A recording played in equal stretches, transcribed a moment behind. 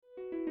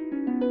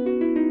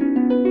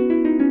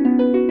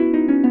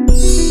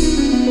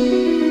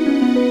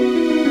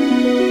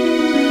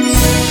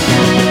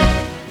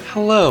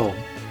Hello,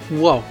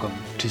 welcome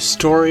to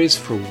Stories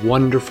for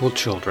Wonderful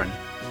Children.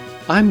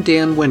 I'm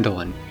Dan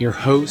Wendelin, your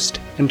host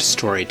and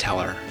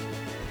storyteller.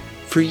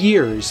 For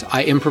years,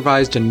 I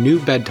improvised a new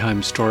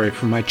bedtime story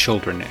for my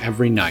children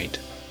every night.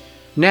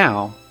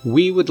 Now,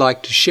 we would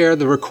like to share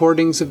the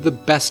recordings of the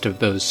best of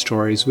those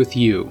stories with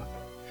you.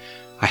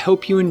 I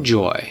hope you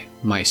enjoy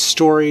my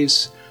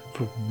Stories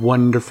for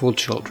Wonderful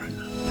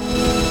Children.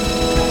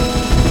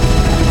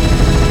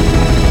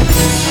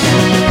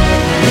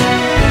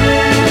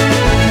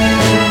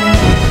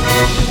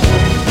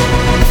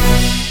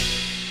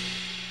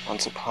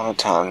 Once upon a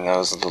time, there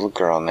was a little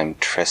girl named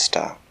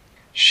Trista.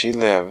 She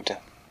lived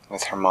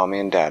with her mommy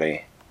and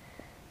daddy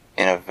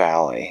in a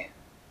valley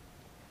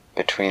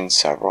between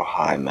several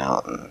high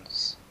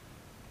mountains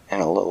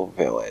in a little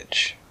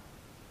village.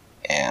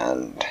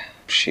 And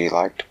she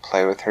liked to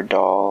play with her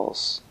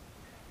dolls.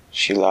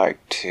 She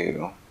liked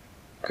to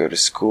go to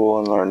school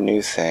and learn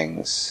new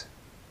things.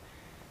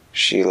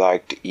 She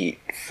liked to eat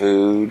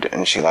food,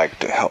 and she liked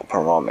to help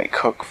her mommy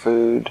cook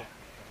food.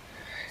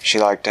 She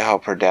liked to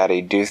help her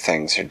daddy do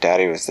things. Her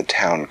daddy was the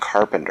town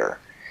carpenter,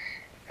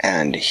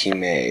 and he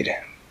made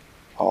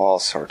all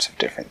sorts of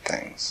different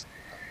things.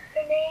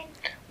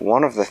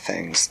 One of the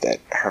things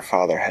that her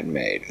father had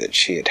made, that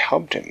she had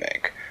helped him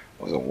make,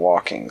 was a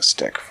walking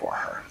stick for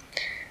her.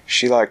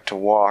 She liked to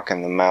walk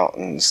in the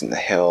mountains and the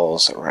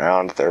hills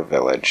around their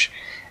village,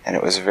 and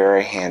it was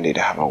very handy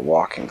to have a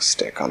walking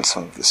stick on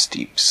some of the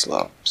steep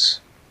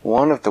slopes.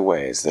 One of the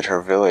ways that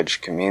her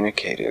village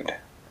communicated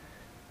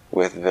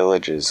with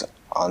villages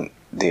on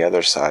the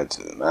other sides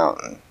of the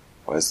mountain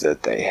was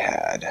that they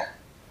had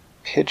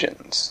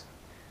pigeons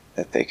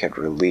that they could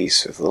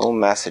release with little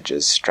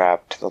messages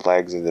strapped to the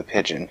legs of the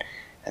pigeon,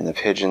 and the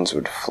pigeons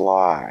would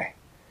fly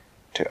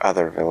to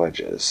other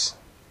villages.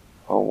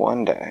 Well,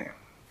 one day,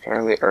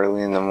 fairly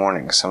early in the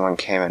morning, someone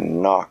came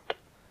and knocked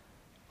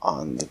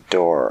on the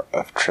door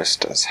of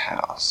Trista's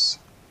house,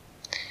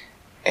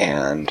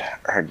 and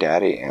her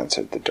daddy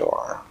answered the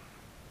door.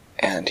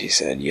 And he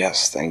said,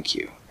 "Yes, thank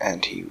you."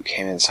 And he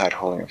came inside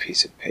holding a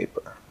piece of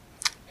paper.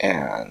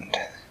 And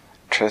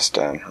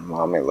Trista and her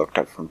mommy looked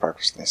up from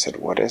breakfast and they said,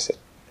 "What is it?"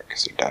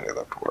 Because her daddy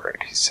looked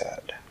worried. He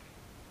said,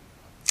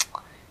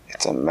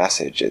 "It's a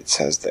message. It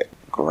says that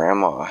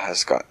Grandma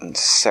has gotten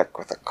sick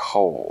with a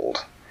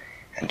cold,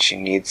 and she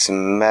needs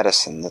some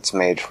medicine that's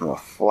made from a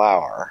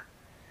flower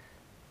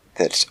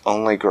that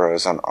only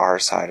grows on our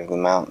side of the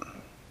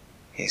mountain."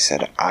 He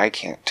said, "I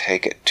can't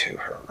take it to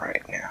her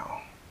right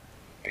now,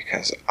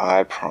 because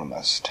I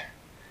promised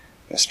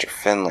Mr.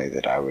 Finley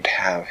that I would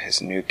have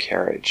his new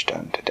carriage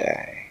done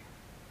today."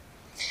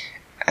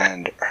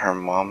 And her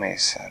mommy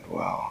said,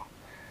 "Well,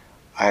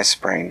 I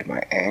sprained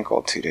my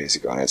ankle 2 days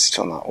ago and it's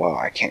still not well.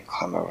 I can't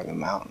climb over the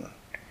mountain."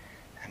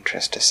 And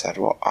Trista said,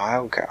 "Well,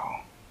 I'll go."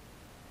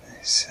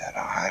 He said,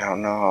 "I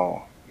don't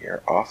know.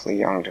 You're awfully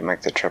young to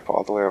make the trip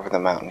all the way over the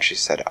mountain." She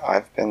said,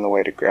 "I've been the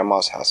way to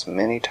Grandma's house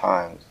many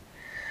times.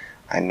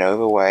 I know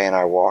the way and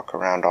I walk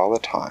around all the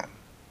time."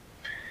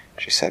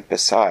 She said,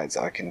 "Besides,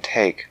 I can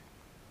take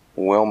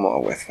Wilma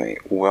with me."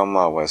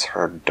 Wilma was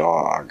her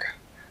dog,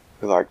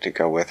 who liked to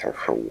go with her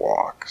for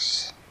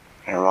walks.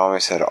 And her mommy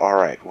said, "All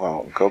right,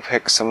 well, go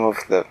pick some of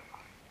the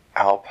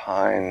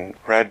alpine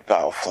red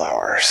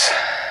bellflowers."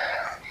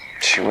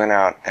 She went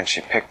out and she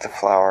picked the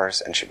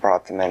flowers and she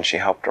brought them in. She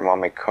helped her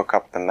mommy cook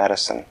up the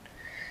medicine.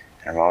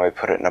 And her mommy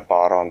put it in a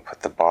bottle and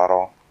put the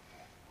bottle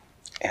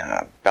in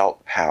a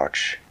belt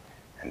pouch.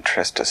 And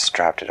Trista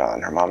strapped it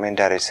on. Her mommy and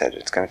daddy said,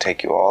 "It's going to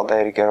take you all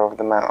day to get over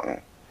the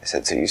mountain." They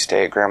said, "So you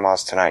stay at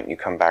Grandma's tonight and you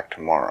come back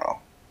tomorrow."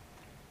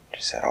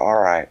 She said, "All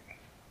right."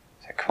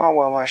 She said, "Come on,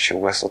 Wilma." She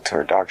whistled to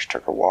her dog. She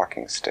took her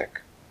walking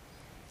stick.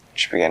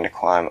 She began to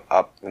climb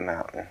up the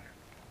mountain.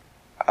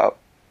 Up,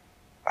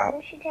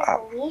 Did she take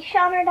a leash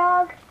on her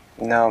dog?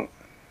 No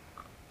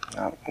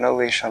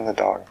leash on the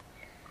dog.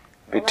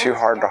 It'd be too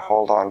hard to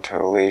hold on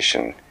to a leash,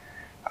 and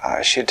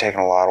she had taken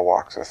a lot of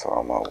walks with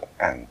Wilma,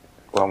 and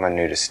Wilma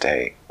knew to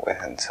stay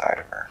inside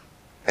of her.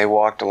 They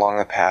walked along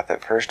the path.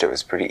 At first it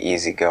was pretty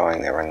easy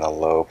going. They were in the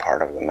low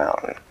part of the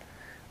mountain.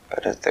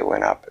 But as they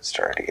went up, it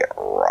started to get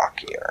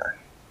rockier.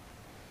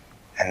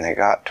 And they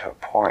got to a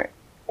point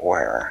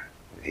where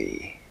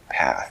the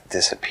path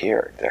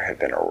disappeared. There had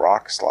been a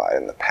rock slide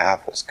and the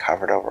path was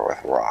covered over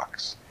with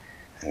rocks.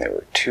 And they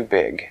were too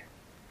big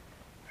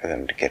for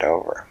them to get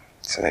over.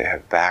 So they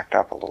had backed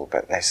up a little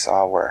bit and they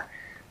saw where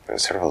there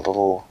was sort of a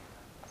little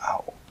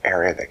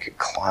area they could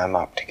climb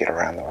up to get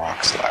around the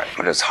rock slide.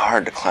 But it was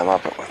hard to climb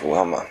up it with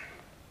Wilma.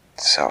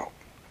 So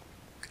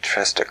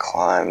Trista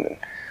climbed and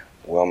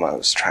Wilma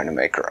was trying to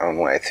make her own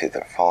way through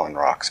the fallen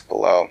rocks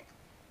below.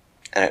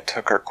 And it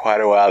took her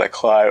quite a while to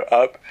climb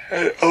up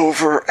and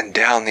over and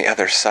down the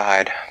other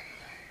side.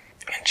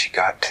 And she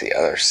got to the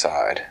other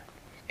side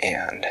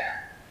and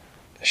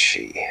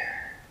she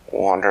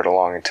wandered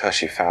along until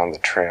she found the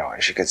trail.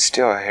 And she could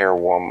still hear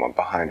Wilma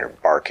behind her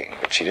barking,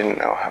 but she didn't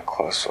know how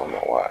close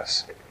Wilma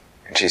was.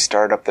 And she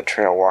started up the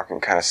trail walking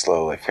kind of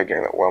slowly,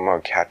 figuring that Wilma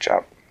would catch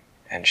up.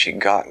 And she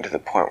got to the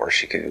point where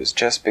was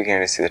just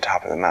beginning to see the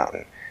top of the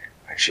mountain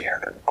when she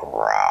heard a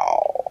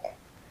growl.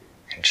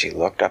 and she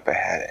looked up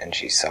ahead and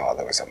she saw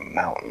there was a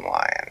mountain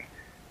lion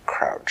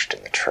crouched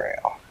in the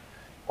trail.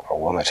 A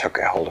woman took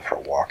a hold of her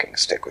walking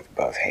stick with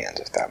both hands.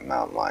 If that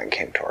mountain lion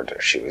came towards her,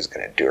 she was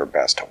going to do her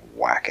best to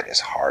whack it as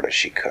hard as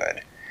she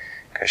could,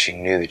 because she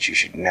knew that you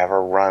should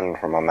never run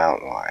from a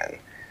mountain lion,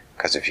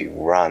 because if you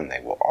run, they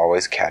will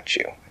always catch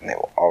you, and they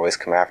will always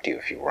come after you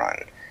if you run.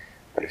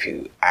 But if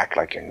you act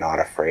like you're not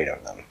afraid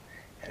of them,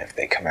 and if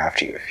they come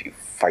after you, if you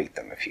fight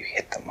them, if you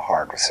hit them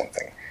hard with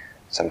something,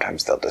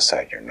 sometimes they'll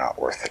decide you're not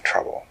worth the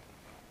trouble.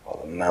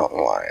 Well, the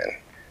mountain lion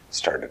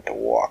started to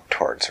walk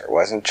towards her. It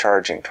wasn't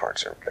charging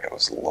towards her, but it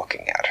was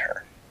looking at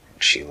her.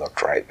 And she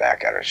looked right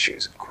back at her. She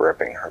was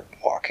gripping her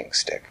walking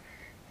stick.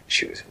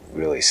 She was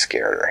really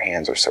scared. Her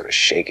hands were sort of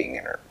shaking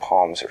and her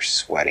palms were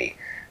sweaty,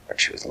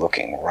 but she was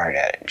looking right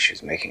at it and she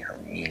was making her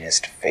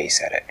meanest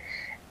face at it.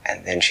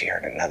 And then she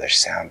heard another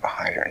sound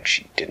behind her and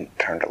she didn't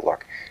turn to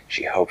look.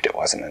 She hoped it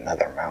wasn't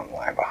another mountain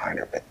lion behind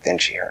her, but then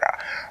she heard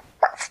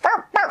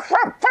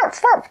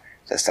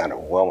the sound of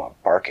Wilma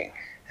barking,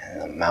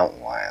 and the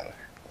mountain lion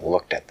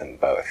looked at them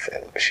both.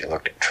 She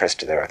looked at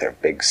Trista there with her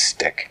big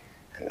stick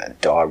and the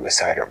dog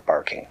beside her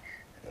barking,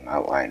 and the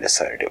mountain lion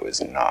decided it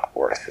was not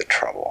worth the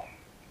trouble,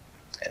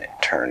 and it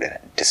turned and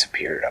it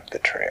disappeared up the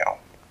trail.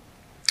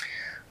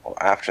 Well,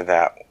 after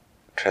that,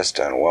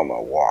 Trista and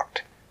Wilma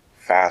walked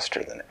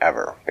faster than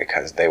ever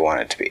because they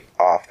wanted to be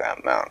off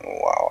that mountain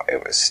while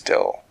it was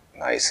still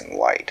nice and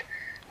light.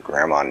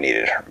 Grandma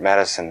needed her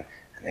medicine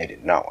and they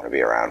did not want to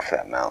be around for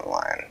that mountain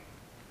lion.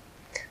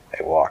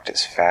 They walked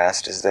as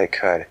fast as they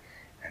could,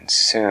 and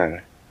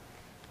soon,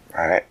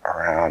 right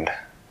around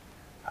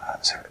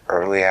sort of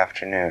early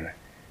afternoon,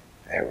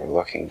 they were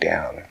looking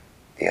down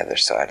the other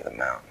side of the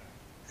mountain.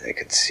 They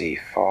could see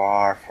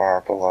far,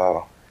 far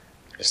below,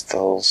 just a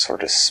little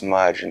sort of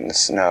smudge in the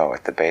snow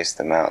at the base of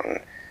the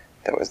mountain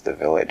that was the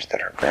village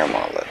that her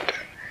grandma lived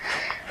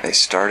in. They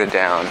started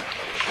down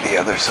the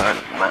other side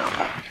of the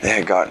mountain. They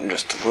had gotten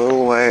just a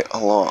little way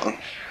along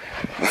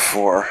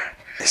before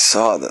they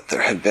saw that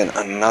there had been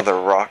another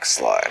rock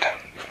slide.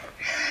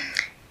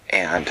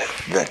 And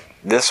that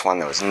this one,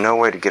 there was no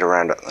way to get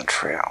around it on the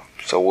trail.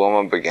 So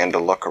Wilma began to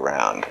look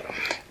around.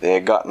 They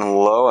had gotten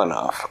low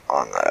enough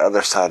on the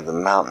other side of the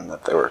mountain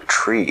that there were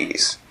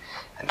trees.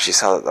 And she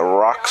saw that the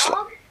rock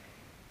slide...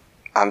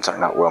 I'm sorry,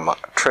 not Wilma.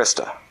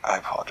 Trista. I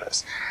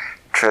apologize.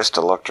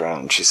 Trista looked around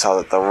and she saw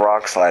that the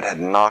rock slide had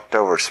knocked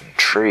over some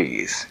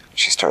trees.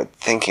 She started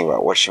thinking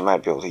about what she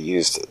might be able to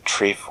use the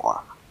tree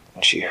for.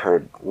 And she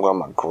heard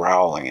Wilma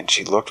growling, and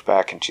she looked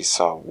back and she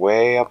saw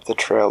way up the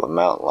trail the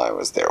mountain lion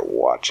was there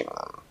watching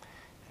them.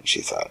 And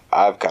she thought,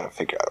 I've got to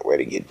figure out a way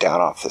to get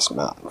down off this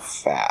mountain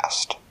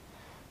fast.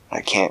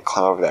 I can't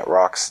climb over that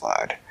rock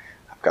slide.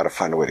 I've got to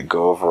find a way to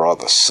go over all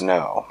the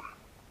snow.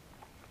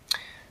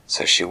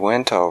 So she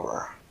went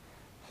over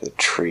the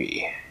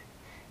tree,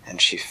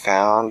 and she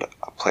found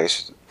a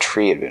place where the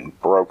tree had been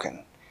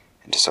broken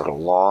into sort of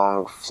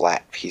long,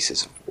 flat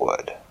pieces of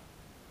wood.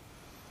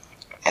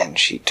 And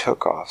she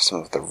took off some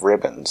of the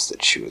ribbons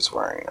that she was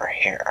wearing in her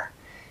hair,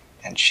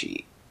 and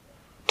she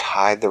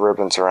tied the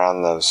ribbons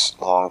around those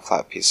long,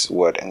 flat pieces of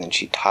wood, and then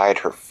she tied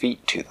her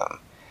feet to them.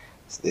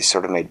 So they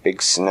sort of made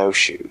big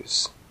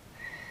snowshoes.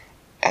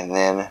 And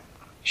then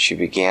she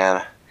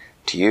began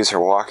to use her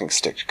walking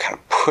stick to kind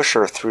of push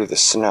her through the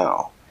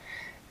snow.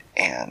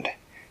 And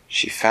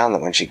she found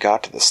that when she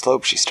got to the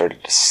slope, she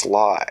started to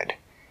slide.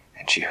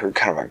 And she heard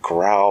kind of a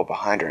growl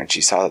behind her, and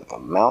she saw that the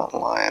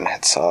mountain lion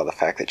had saw the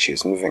fact that she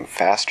was moving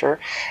faster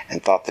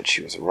and thought that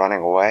she was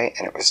running away,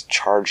 and it was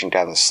charging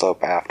down the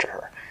slope after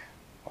her.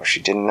 Well, she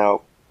didn't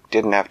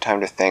have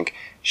time to think.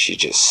 She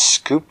just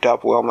scooped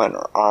up Wilma in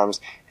her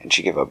arms, and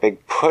she gave a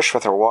big push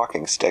with her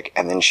walking stick,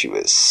 and then she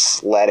was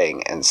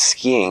sledding and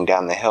skiing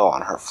down the hill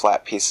on her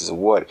flat pieces of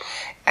wood,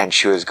 and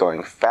she was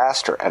going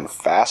faster and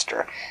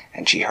faster,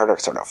 and she heard a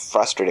sort of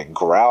frustrated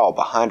growl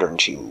behind her,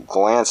 and she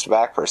glanced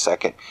back for a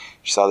second.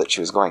 She saw that she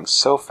was going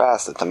so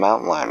fast that the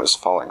mountain lion was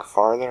falling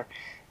farther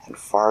and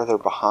farther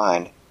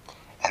behind,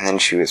 and then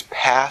she was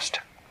past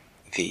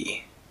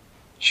the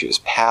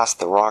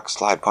rock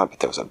slide point, but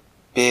there was a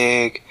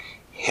big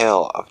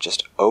hill of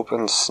just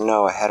open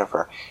snow ahead of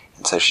her,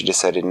 and so she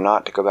decided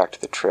not to go back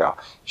to the trail.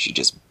 She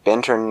just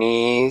bent her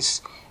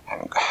knees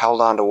and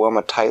held on to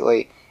Wilma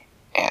tightly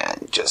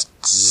and just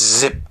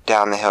zipped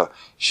down the hill.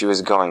 She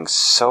was going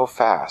so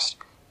fast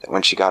that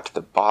when she got to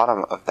the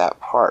bottom of that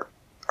part,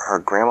 her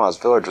grandma's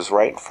village was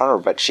right in front of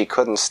her, but she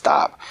couldn't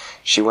stop.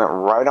 She went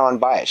right on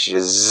by it. She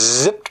just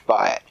zipped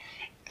by it,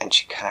 and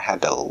she kind of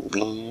had to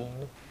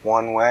lean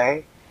one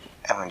way,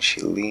 and when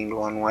she leaned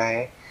one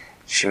way,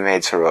 she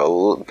made sort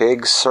of a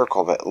big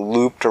circle that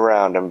looped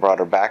around and brought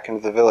her back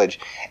into the village,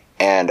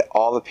 and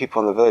all the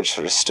people in the village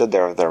sort of stood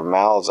there with their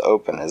mouths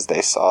open as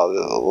they saw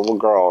the little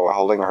girl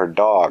holding her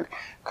dog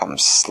come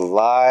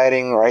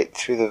sliding right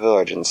through the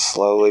village and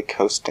slowly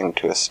coasting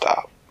to a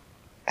stop.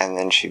 And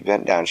then she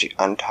bent down, she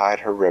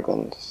untied her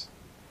ribbons,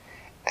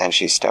 and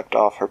she stepped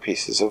off her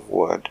pieces of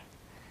wood,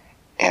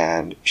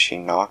 and she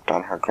knocked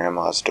on her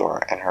grandma's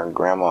door, and her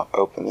grandma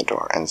opened the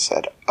door and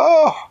said,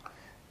 "Oh,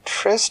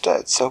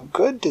 Trista, it's so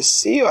good to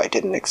see you. I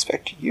didn't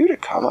expect you to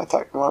come. I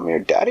thought your mommy or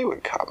daddy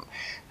would come.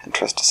 And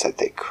Trista said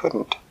they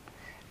couldn't.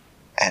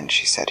 And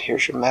she said,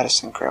 here's your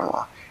medicine,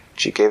 Grandma.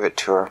 She gave it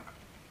to her.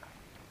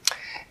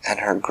 And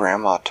her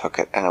grandma took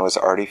it, and it was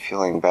already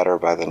feeling better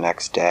by the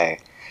next day.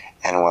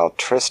 And while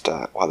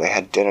they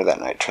had dinner that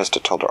night,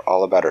 Trista told her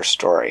all about her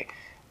story.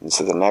 And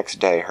so the next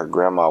day, her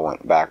grandma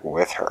went back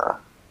with her.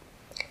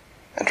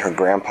 And her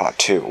grandpa,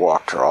 too,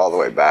 walked her all the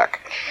way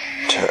back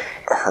to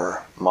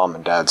her mom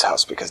and dad's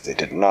house because they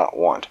did not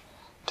want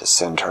to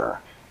send her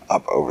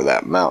up over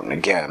that mountain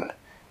again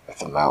with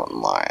the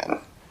mountain lion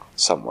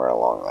somewhere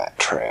along that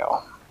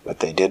trail. But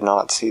they did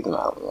not see the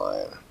mountain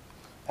lion.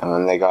 And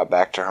when they got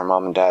back to her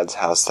mom and dad's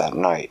house that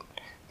night,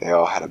 they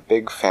all had a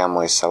big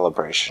family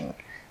celebration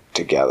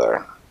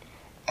together.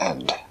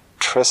 And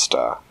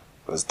Trista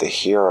was the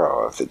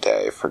hero of the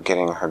day for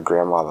getting her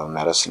grandma the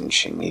medicine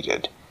she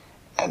needed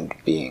and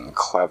being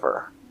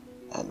clever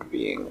and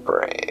being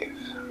brave.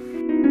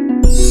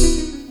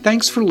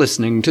 Thanks for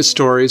listening to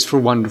Stories for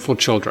Wonderful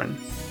Children.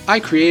 I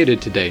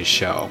created today's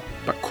show,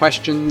 but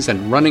questions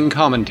and running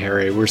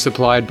commentary were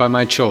supplied by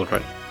my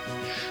children.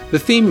 The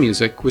theme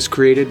music was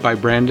created by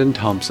Brandon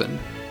Thompson,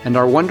 and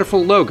our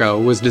wonderful logo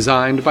was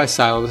designed by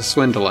Silas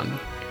Swindlin.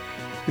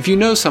 If you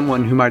know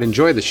someone who might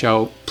enjoy the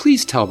show,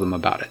 please tell them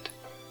about it.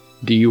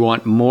 Do you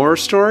want more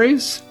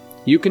stories?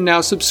 You can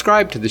now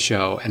subscribe to the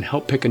show and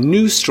help pick a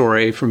new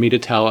story for me to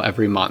tell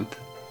every month.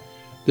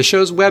 The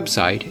show's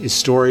website is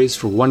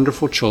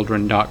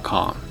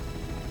storiesforwonderfulchildren.com.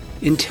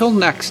 Until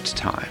next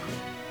time,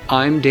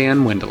 I'm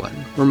Dan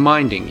Wendelin,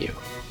 reminding you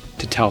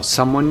to tell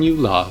someone you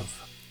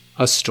love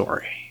a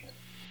story.